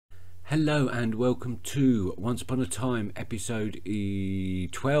Hello and welcome to Once Upon a Time episode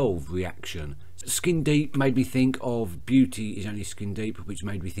 12 reaction. Skin Deep made me think of Beauty is Only Skin Deep, which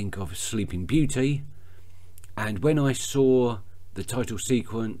made me think of Sleeping Beauty. And when I saw the title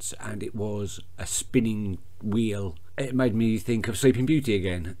sequence and it was a spinning wheel, it made me think of Sleeping Beauty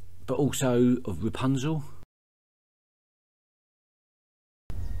again, but also of Rapunzel.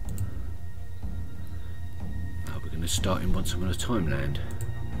 Oh, we're going to start in Once Upon a Time land.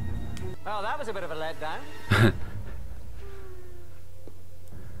 Well, that was a bit of a letdown.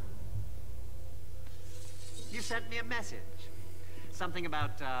 You sent me a message. Something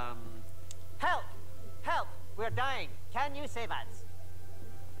about, Help! Help! We're dying. Can you save us?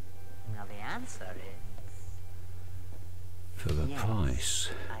 Well, the answer is... For the price.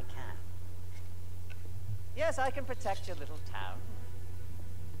 I can. Yes, I can protect your little town.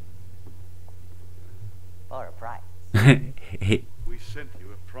 For a price. We sent you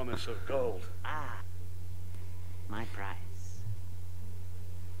a promise of gold. Ah, my price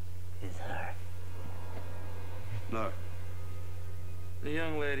is her. No. The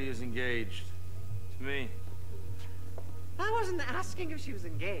young lady is engaged to me. I wasn't asking if she was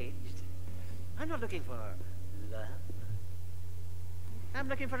engaged. I'm not looking for love. I'm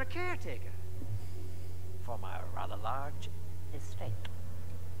looking for a caretaker for my rather large estate.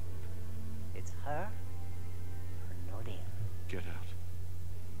 It's her or no deal. Get out.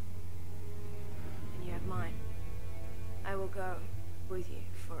 And you have mine. I will go with you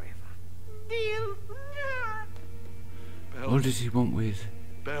forever. Deal? Belle. What does he want with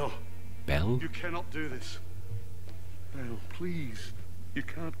Belle. Belle? You cannot do this. Belle, please. You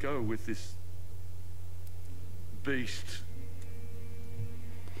can't go with this beast.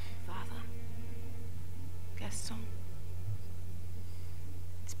 Father, Gaston,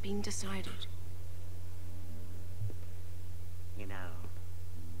 it's been decided. You know,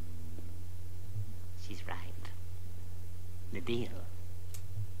 she's right. The deal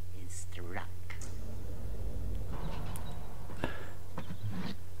is struck.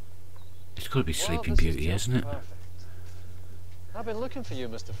 It's got to be Sleeping Beauty, hasn't it? Perfect. I've been looking for you,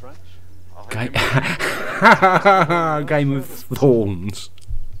 Mr. French. Game of Thorns.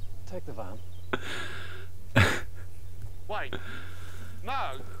 Take the van. Wait.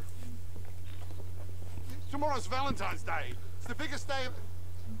 No. Tomorrow's Valentine's Day. It's the biggest day of...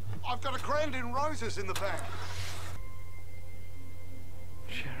 I've got a grand in roses in the bank.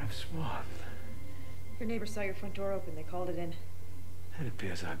 Sheriff Swan. Your neighbors saw your front door open. They called it in. It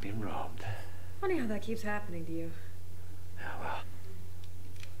appears I've been robbed. Funny how that keeps happening to you. Yeah, well,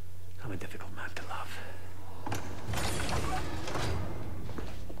 I'm a difficult man to love.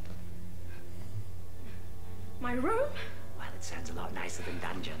 My room? Well, it sounds a lot nicer than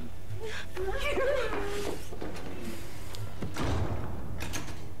dungeon.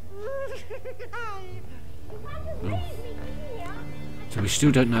 So we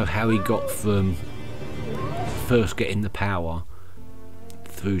still don't know how he got from first getting the power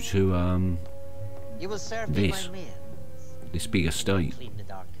through to You will serve me this my meals. this big estate. Clean the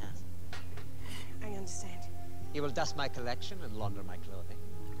dark castle. I understand. You will dust my collection and launder my clothing.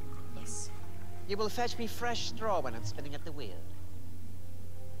 Yes, You will fetch me fresh straw when I'm spinning at the wheel.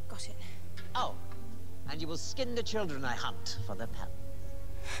 got it. Oh, and you will skin the children I hunt for their pelt.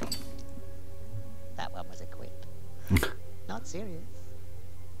 That one was a quip. Not serious.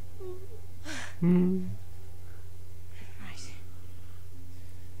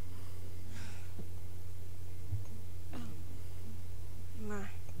 Right.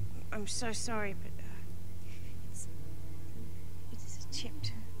 I'm so sorry, but it's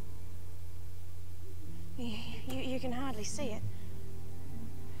chipped. You can hardly see it.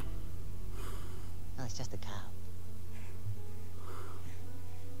 No, it's just a cow.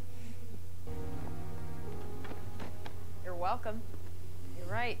 You're welcome. You're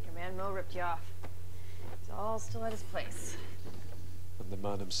right. Your man Mo ripped you off. It's all still at his place. And the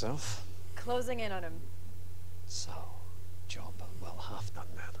man himself? Closing in on him. So, job well half done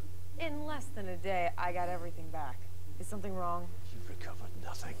then. In less than a day, I got everything back. Is something wrong? You've recovered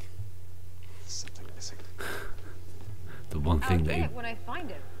nothing. There's something missing. The one I'll thing get that he... it when I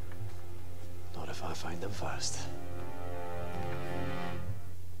find it. Not if I find them first.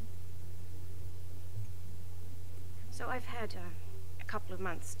 So I've had a couple of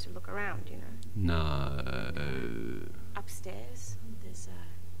months to look around, you know. No. Upstairs, there's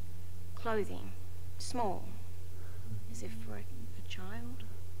clothing, small, as if for a child.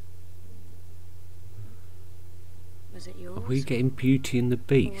 Was it yours? Are we getting Beauty and the Or was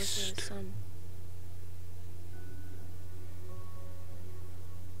there a Beast? son?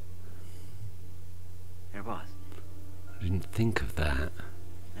 There was. I didn't think of that.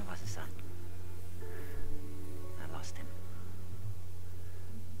 There was a son.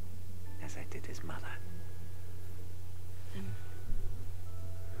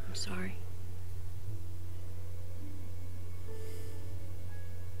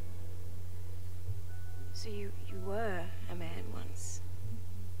 So you were a man once.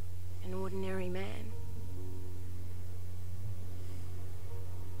 An ordinary man.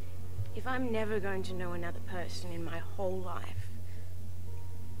 If I'm never going to know another person in my whole life,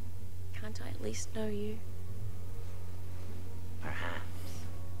 can't I at least know you? Perhaps.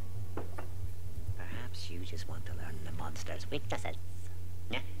 Perhaps you just want to learn the monster's weaknesses.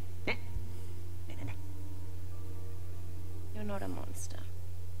 Yeah? Yeah? You're not a monster.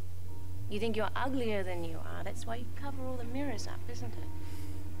 You think you're uglier than you are. That's why you cover all the mirrors up, isn't it?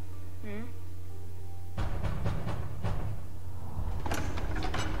 Hmm?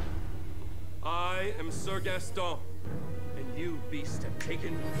 I am Sir Gaston, and you, beast, have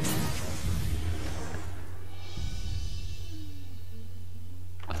taken...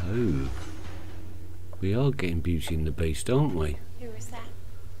 Oh. We are getting Beauty and the Beast, aren't we? Who is that?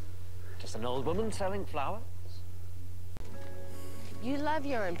 Just an old woman selling flowers. You love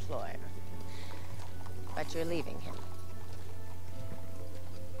your employer, but you're leaving him.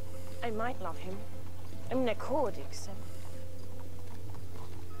 I might love him. I mean, I could, except...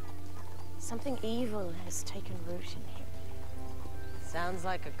 something evil has taken root in him. Sounds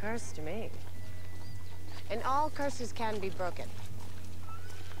like a curse to me. And all curses can be broken.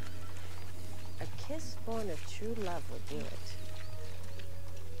 A kiss born of true love would do it.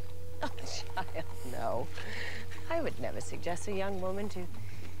 Oh, child, no. I would never suggest a young woman to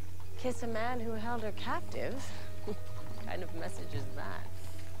kiss a man who held her captive. What kind of message is that?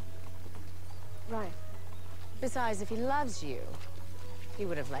 Right. Besides, if he loves you, he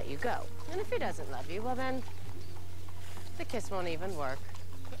would have let you go. And if he doesn't love you, well then, the kiss won't even work.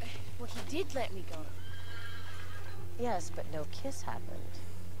 Well, he did let me go. Yes, but no kiss happened.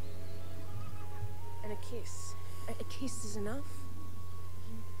 And a kiss. A kiss is enough?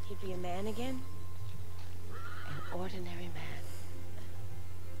 He'd be a man again? An ordinary man.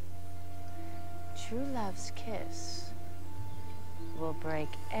 True love's kiss will break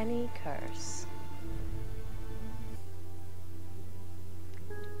any curse.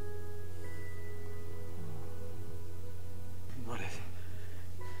 What is it?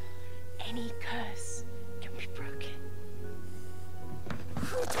 Any curse can be broken.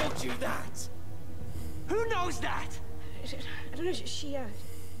 Who told you that? Who knows that? I don't know, she...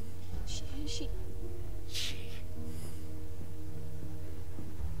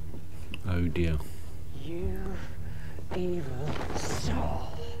 Oh dear. You evil soul.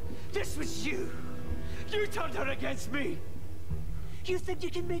 This was you! You turned her against me! You think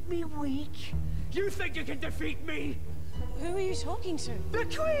you can make me weak? You think you can defeat me? Who are you talking to? The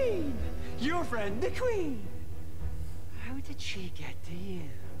Queen! Your friend, the Queen! How did she get to you?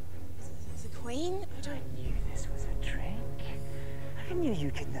 The Queen? I knew this was a trick. I knew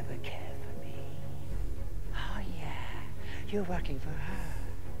you could never care for me. Oh yeah, you're working for her.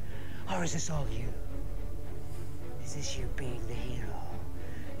 Or is this all you? Is this you being the hero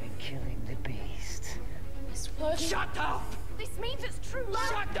and killing the beast? This work... Shut up! This means it's true love!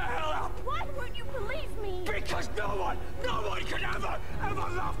 Shut the hell up! Why won't you believe me? Because no one could ever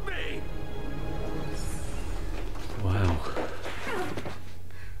love me! Wow.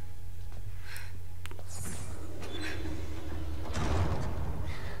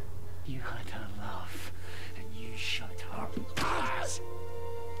 You had her love, and you shut her ass.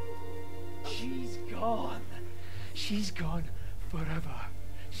 She's gone. She's gone forever.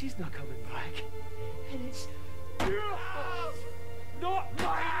 She's not coming back. And it's your fault, not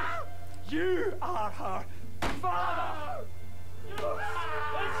mine. You are her father.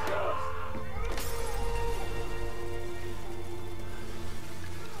 It's yours.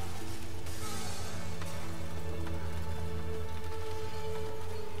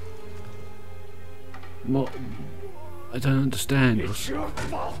 What? I don't understand. It's your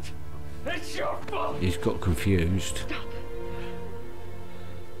fault. It's your fault. He's got confused. Stop.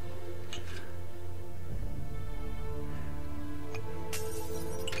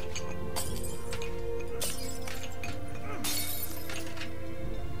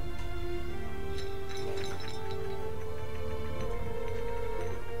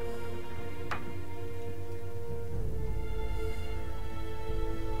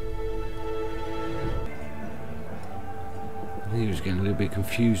 He was getting a little bit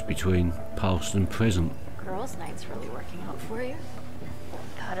confused between past and present. Girls' night's really working out for you.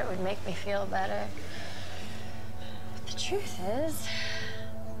 Thought it would make me feel better. But the truth is,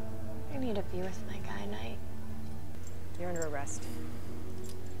 I need to be with my guy night. You're under arrest.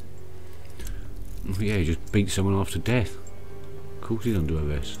 Yeah, he just beat someone after death. Of course he's under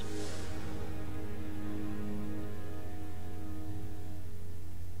arrest.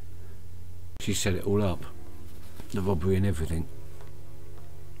 She set it all up. The robbery and everything.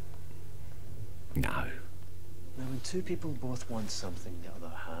 No, Now, when two people both want something the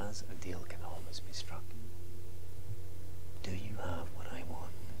other has, a deal can always be struck. Do you have what I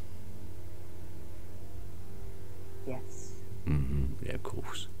want? Yes. Yeah, of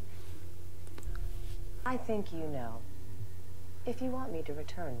course. I think you know. If you want me to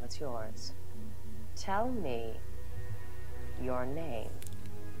return what's yours, tell me your name.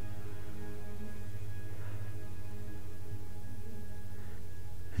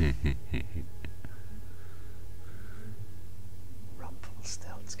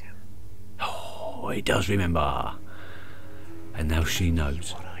 Rumpelstiltskin. Oh, he does remember. And now she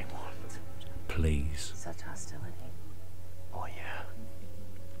knows. What I want. Please. Such hostility. Oh, yeah.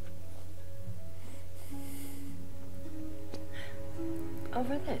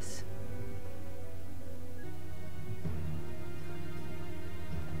 Over this.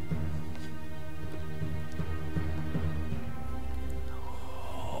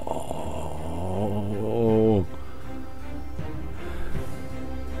 Oh.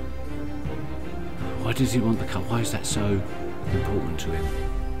 Why does he want the cup? Why is that so important to him?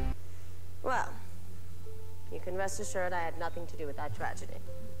 Well, you can rest assured I had nothing to do with that tragedy.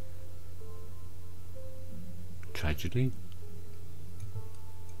 Tragedy?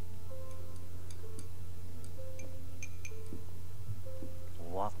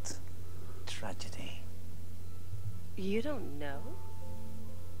 What tragedy? You don't know?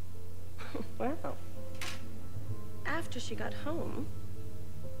 Well, after she got home,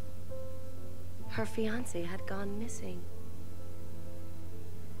 her fiancé had gone missing.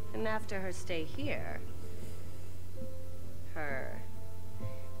 And after her stay here, her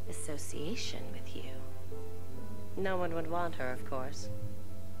association with you. No one would want her, of course.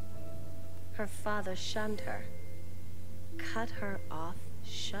 Her father shunned her, cut her off,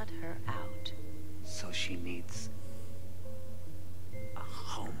 shut her out. So she needs a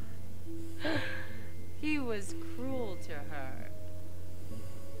home. He was cruel to her.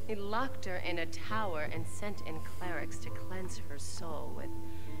 He locked her in a tower and sent in clerics to cleanse her soul with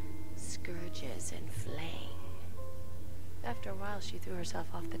scourges and flame. After a while, she threw herself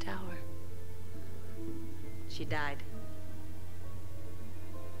off the tower. She died.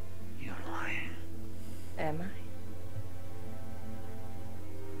 You're lying. Am I?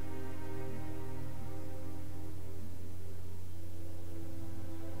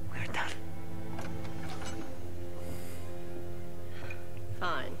 We're done.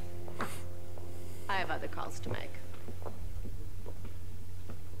 Fine. I have other calls to make.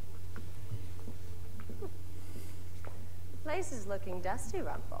 Place is looking dusty,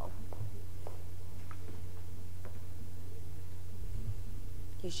 Rumple.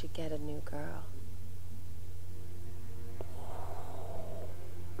 You should get a new girl.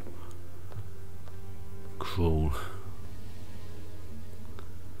 Cruel.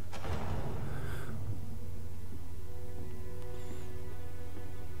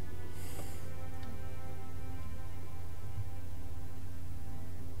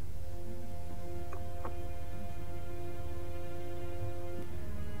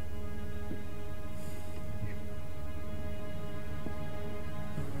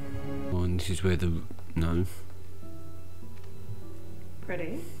 This is where the... no.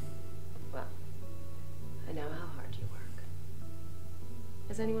 Pretty? Well, I know how hard you work.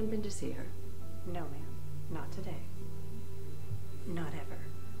 Has anyone been to see her? No, ma'am. Not today. Not ever.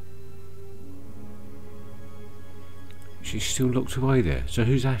 She's still locked away there. So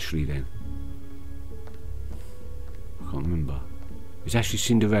who's Ashley then? I can't remember. Is Ashley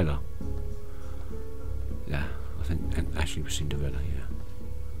Cinderella? Yeah, I think Ashley was Cinderella, yeah.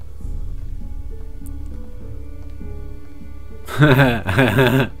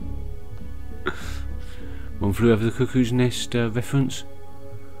 One Flew Over the Cuckoo's Nest reference.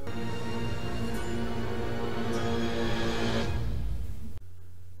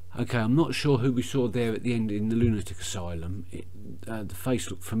 Okay, I'm not sure who we saw there at the end in the lunatic asylum. The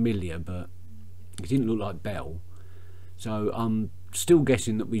face looked familiar, but it didn't look like Belle. So I'm still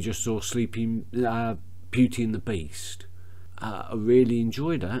guessing that we just saw Sleeping Beauty and the Beast. I really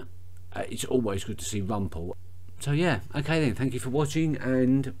enjoyed that. It's always good to see Rumple. So yeah, okay then, thank you for watching,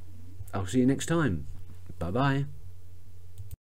 and I'll see you next time. Bye bye.